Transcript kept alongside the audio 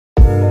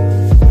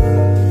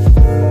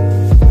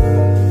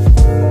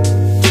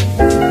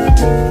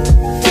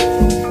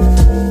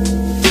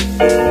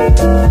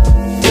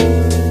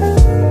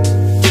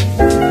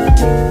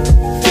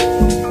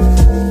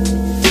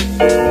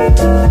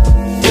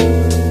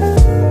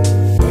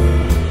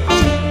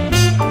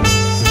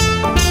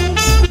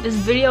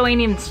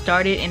ain't even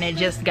started and it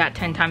just got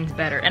 10 times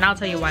better. And I'll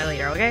tell you why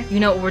later, okay? You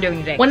know what we're doing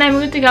today. When I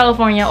moved to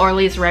California, or at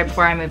least right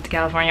before I moved to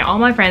California, all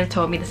my friends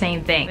told me the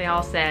same thing. They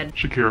all said,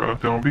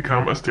 Shakira, don't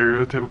become a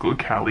stereotypical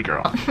Cali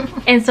girl.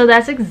 And so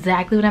that's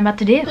exactly what I'm about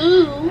to do.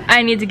 Ooh.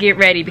 I need to get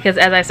ready because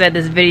as I said,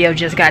 this video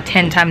just got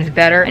 10 times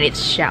better and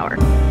it's shower.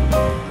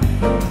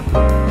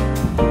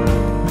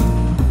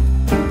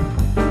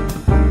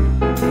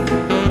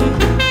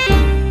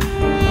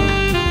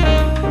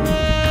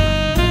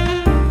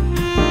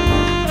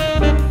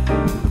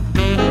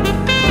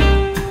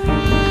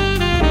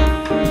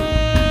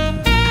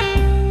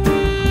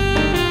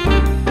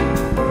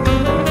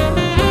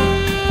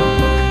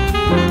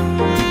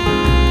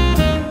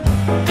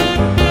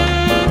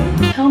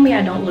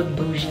 I don't look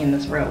bougie in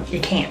this robe.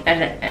 You can't.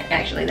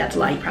 Actually, that's a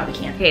lie. You probably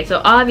can't. Okay,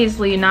 so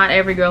obviously not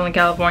every girl in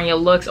California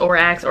looks or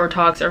acts or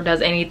talks or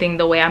does anything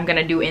the way I'm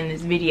gonna do in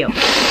this video.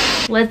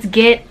 Let's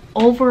get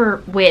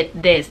over with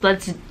this.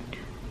 Let's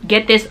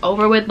get this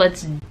over with.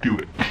 Let's do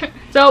it.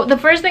 So the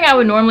first thing I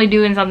would normally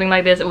do in something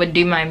like this would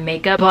do my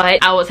makeup,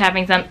 but I was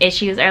having some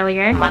issues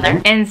earlier. Mother.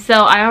 And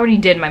so I already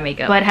did my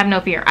makeup, but have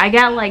no fear. I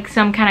got like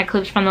some kind of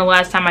clips from the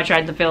last time I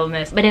tried to film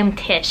this, but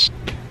tish.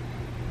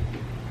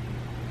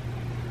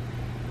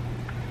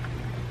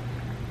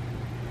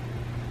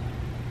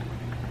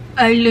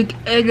 I look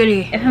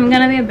ugly. If I'm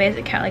gonna be a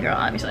basic Cali girl,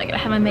 obviously I gotta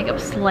have my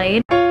makeup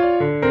slayed. I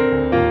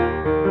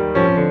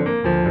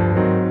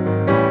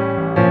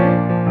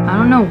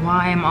don't know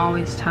why I'm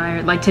always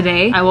tired. Like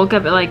today, I woke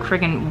up at like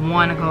freaking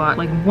 1 o'clock,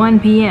 like 1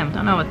 p.m.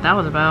 Don't know what that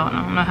was about.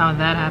 I don't know how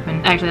that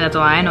happened. Actually, that's a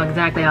lie. I know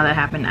exactly how that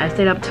happened. I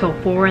stayed up till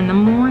 4 in the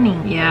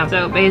morning. Yeah,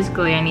 so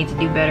basically I need to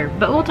do better.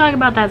 But we'll talk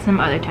about that some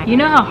other time. You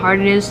know how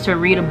hard it is to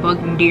read a book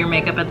and do your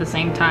makeup at the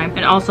same time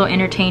and also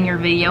entertain your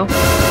video?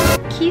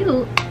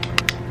 Cute.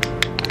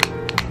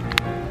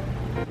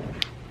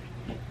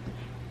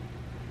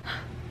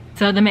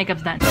 So the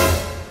makeup's done.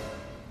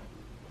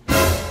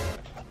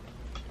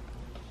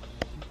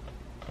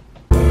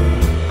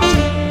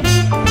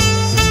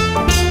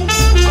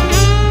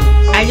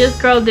 I just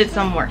curled it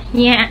somewhere.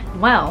 Yeah,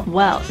 well,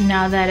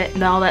 now that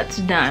all that's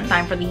done,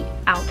 time for the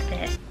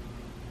outfit.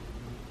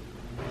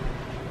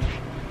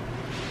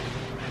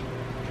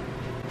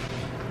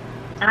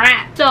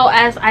 Alright, so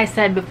as I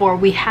said before,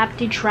 we have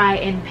to try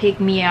and pick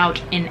me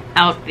out an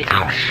outfit.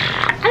 I'm like,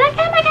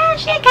 oh my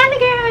gosh, yeah, Cali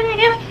girl, oh my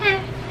gosh.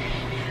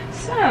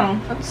 So,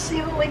 let's see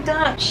what we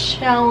got,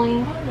 shall we?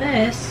 What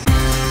this?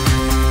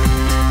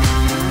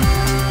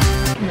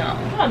 No,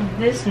 what about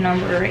this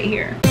number right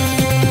here?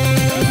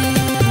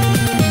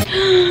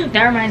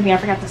 That reminds me, I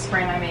forgot to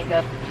spray my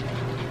makeup.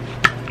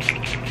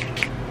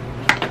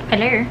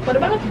 Hello. What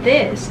about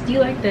this? Do you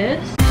like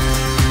this?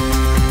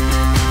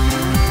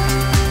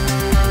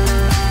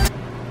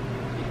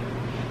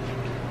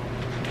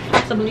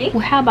 Well,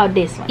 how about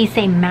this one? It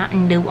say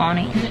Mountain Dew on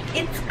it.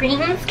 It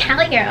screams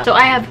Cali girl. So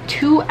I have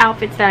 2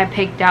 outfits that I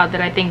picked out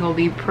that I think will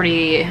be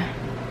pretty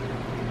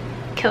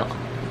cool.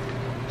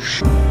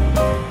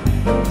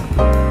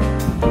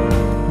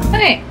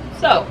 Okay,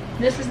 so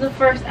this is the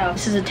first outfit.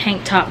 This is a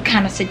tank top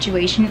kind of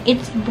situation.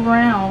 It's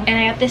brown, and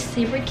I got this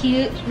super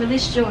cute, really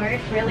short,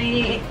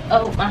 really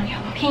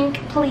pink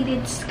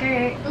pleated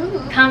skirt.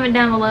 Ooh. Comment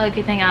down below if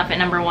you think outfit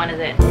number 1 is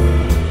it.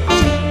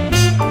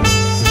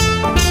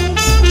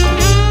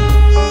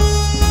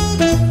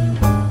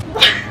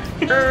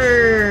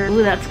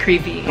 Ooh, that's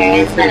creepy.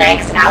 Here's the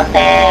next outfit.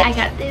 I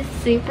got this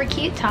super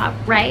cute top,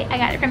 right? I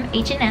got it from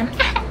H&M.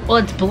 Well,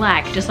 it's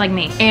black, just like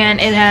me.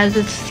 And it has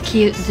this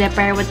cute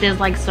zipper with this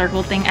like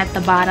circle thing at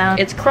the bottom.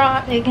 It's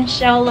cropped, it can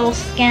show a little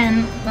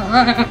skin.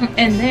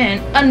 And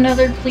then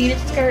another pleated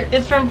skirt.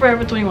 It's from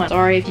Forever 21.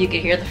 Sorry if you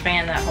could hear the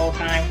fan that whole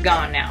time.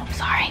 Gone now.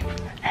 Sorry.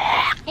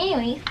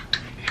 Anyways,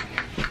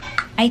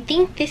 I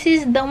think this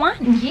is the one.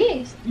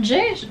 Yes,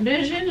 this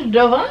is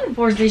the one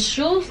for the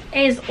shoes.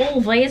 As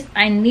always,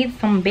 I need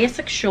some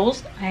basic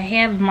shoes. I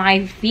have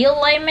my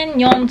filet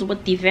mignons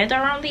with the feather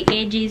on the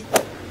edges.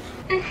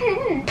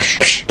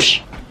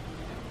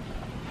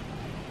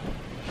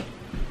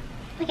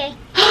 Okay.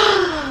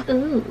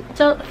 Ooh.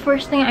 So the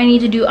first thing I need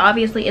to do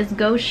obviously is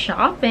go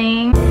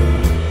shopping.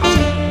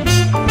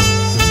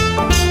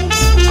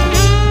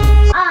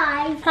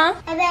 I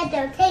bet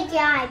they'll take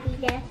your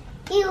idea.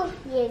 You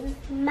is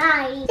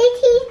mine. Say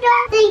cheese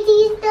though. Say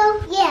cheese though.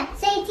 Yeah,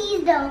 say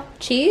cheese though.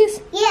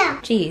 Cheese?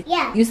 Yeah. Cheese.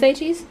 Yeah. You say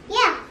cheese?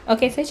 Yeah.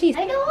 Okay, say cheese.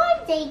 I don't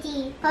want to say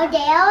cheese.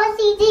 Okay, I want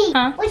to see cheese.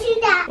 Huh? What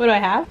is that? What do I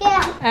have?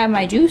 Yeah. I have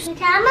my juice.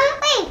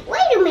 Tama?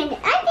 Wait a minute.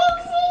 I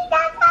didn't see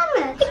that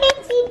coming. I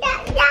didn't see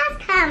that last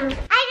time.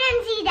 I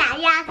didn't see that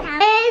last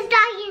time. It's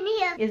dark in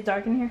here. It's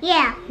dark in here?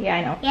 Yeah. Yeah,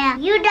 I know. Yeah.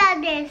 You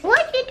done this.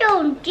 What you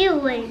don't do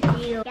with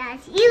you?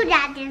 Yes, you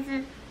done this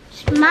is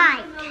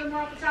smart.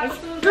 It's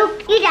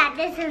spooky. You done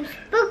this is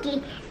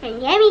spooky. And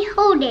let me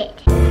hold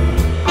it.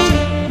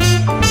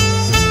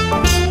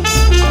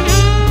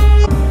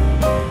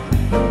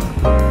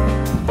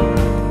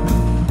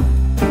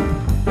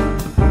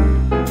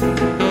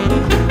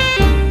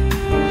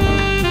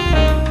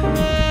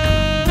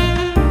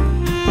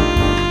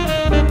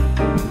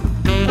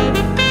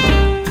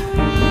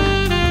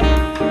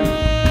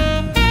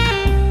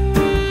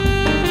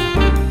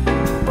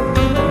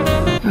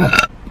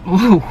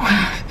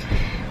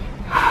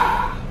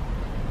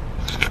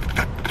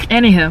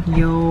 Anywho,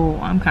 yo,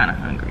 I'm kind of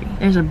hungry.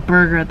 There's a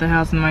burger at the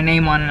house with my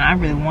name on it and I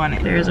really want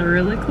it. There's a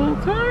really cool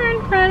car in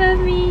front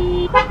of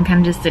me. I'm kind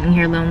of just sitting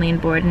here lonely and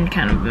bored and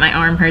kind of my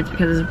arm hurts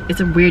because it's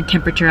a weird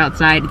temperature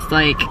outside. It's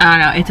like, I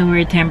don't know, it's a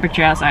weird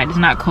temperature outside. It's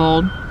not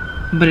cold,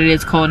 but it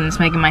is cold and it's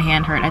making my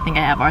hand hurt. I think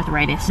I have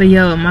arthritis. But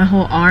yo, my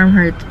whole arm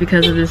hurts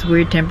because of this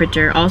weird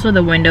temperature. Also,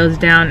 the window's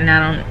down and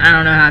I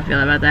don't know how I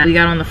feel about that. We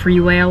got on the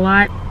freeway a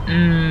lot.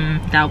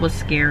 That was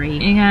scary.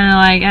 And kind of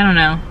like, I don't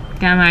know.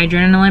 Got my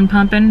adrenaline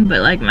pumping,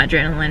 but like my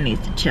adrenaline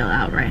needs to chill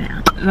out right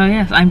now. So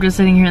yes, I'm just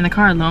sitting here in the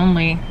car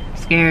lonely,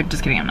 scared.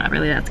 Just kidding, I'm not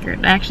really that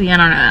scared. Actually, I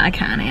don't know, I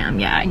kinda am.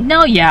 Yeah,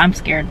 no, yeah, I'm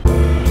scared.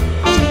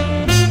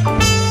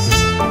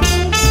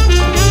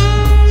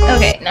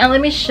 Okay, now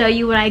let me show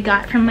you what I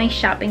got from my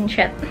shopping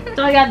trip.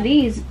 So I got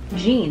these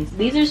jeans.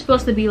 These are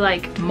supposed to be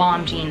like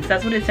mom jeans.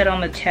 That's what it said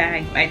on the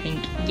tag, I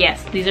think.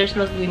 Yes, these are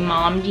supposed to be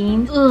mom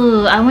jeans.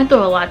 Ugh, I went through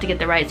a lot to get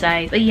the right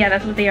size. But yeah,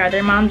 that's what they are.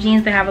 They're mom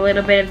jeans. They have a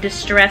little bit of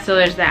distress, so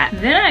there's that.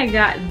 Then I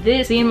got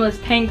this seamless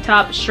tank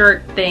top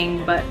shirt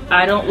thing, but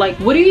I don't like,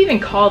 what do you even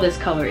call this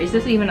color? Is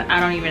this even, I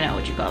don't even know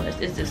what you call this.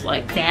 Is this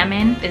like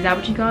salmon? Is that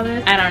what you call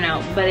this? I don't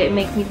know, but it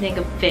makes me think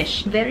of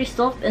fish. Very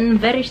soft and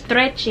very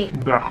stretchy.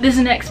 This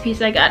next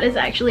piece I got is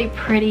actually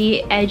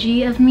pretty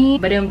edgy of me.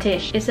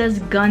 Badum-tish. It says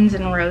Guns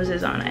N'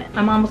 Roses on it.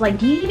 My mom was like,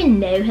 do you even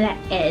know who that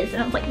is?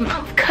 And I was like,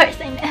 Mom, of course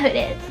I know who it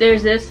is.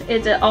 There's this.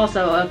 It's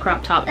also a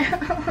crop top.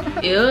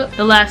 Yep.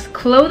 The last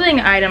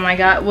clothing item I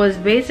got was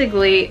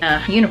basically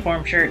a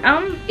uniform shirt.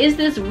 Is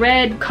this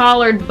red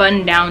collared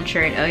button-down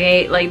shirt,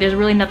 okay? Like, there's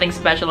really nothing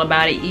special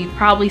about it. You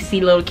probably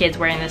see little kids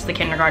wearing this to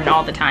kindergarten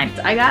all the time.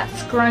 I got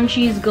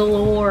scrunchies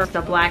galore.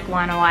 The black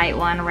one, a white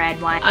one,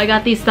 red one. I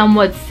got these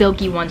somewhat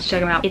silky ones.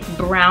 Check them out. It's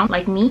brown,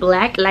 like me,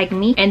 black, like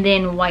me, and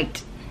then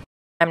white.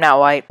 I'm not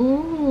white.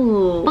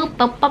 Ooh. Boop,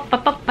 boop, boop,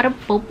 boop, boop, boop,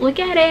 boop. Look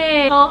at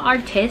it. All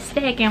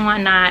artistic and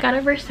whatnot. Got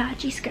a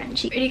Versace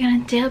scrunchie. What are you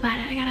gonna do about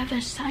it? I got a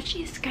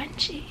Versace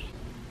scrunchie.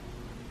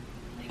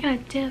 What are you gonna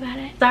do about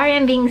it? Sorry,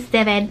 I'm being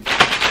stupid.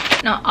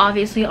 Now,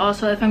 obviously,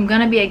 also, if I'm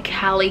gonna be a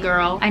Cali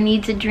girl, I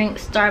need to drink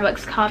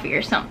Starbucks coffee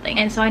or something.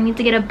 And so I need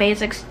to get a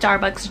basic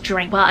Starbucks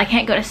drink. Well, I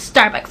can't go to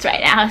Starbucks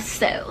right now,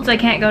 so I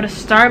can't go to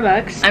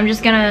Starbucks. I'm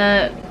just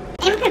gonna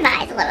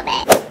improvise a little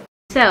bit.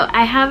 So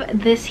I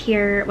have this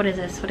here, what is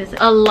this? What is it?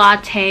 A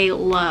latte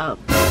love.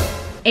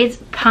 It's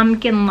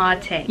pumpkin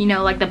latte. You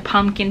know, like the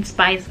pumpkin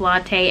spice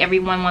latte.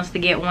 Everyone wants to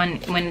get one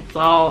when it's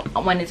all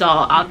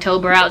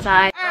October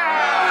outside.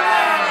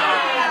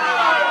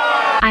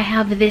 I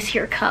have this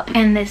here cup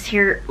and this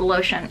here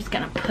lotion. I'm just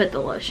gonna put the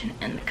lotion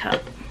in the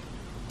cup.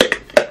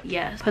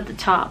 Yes, put the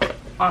top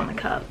on the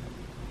cup.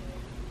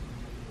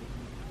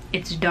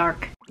 It's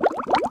dark.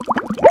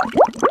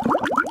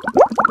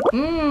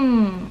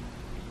 Mmm.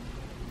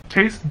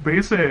 Tastes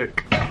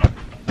basic.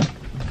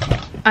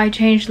 I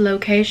changed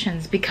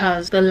locations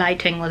because the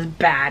lighting was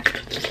bad.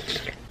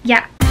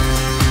 Yeah.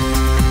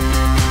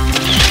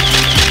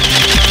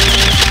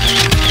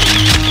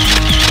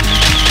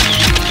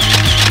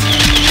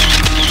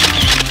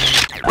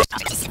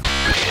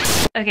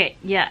 Okay,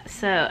 yeah,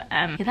 so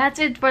that's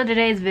it for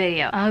today's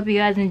video. I hope you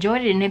guys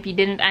enjoyed it, and if you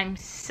didn't, I'm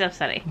so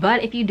sorry.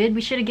 But if you did,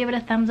 be sure to give it a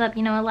thumbs up,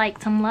 you know, a like,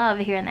 some love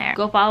here and there.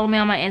 Go follow me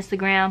on my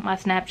Instagram, my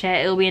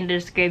Snapchat, it'll be in the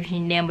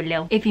description down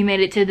below. If you made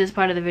it to this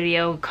part of the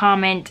video,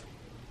 comment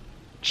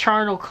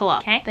Chartle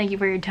Club. Okay? Thank you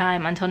for your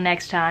time. Until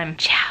next time,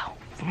 ciao.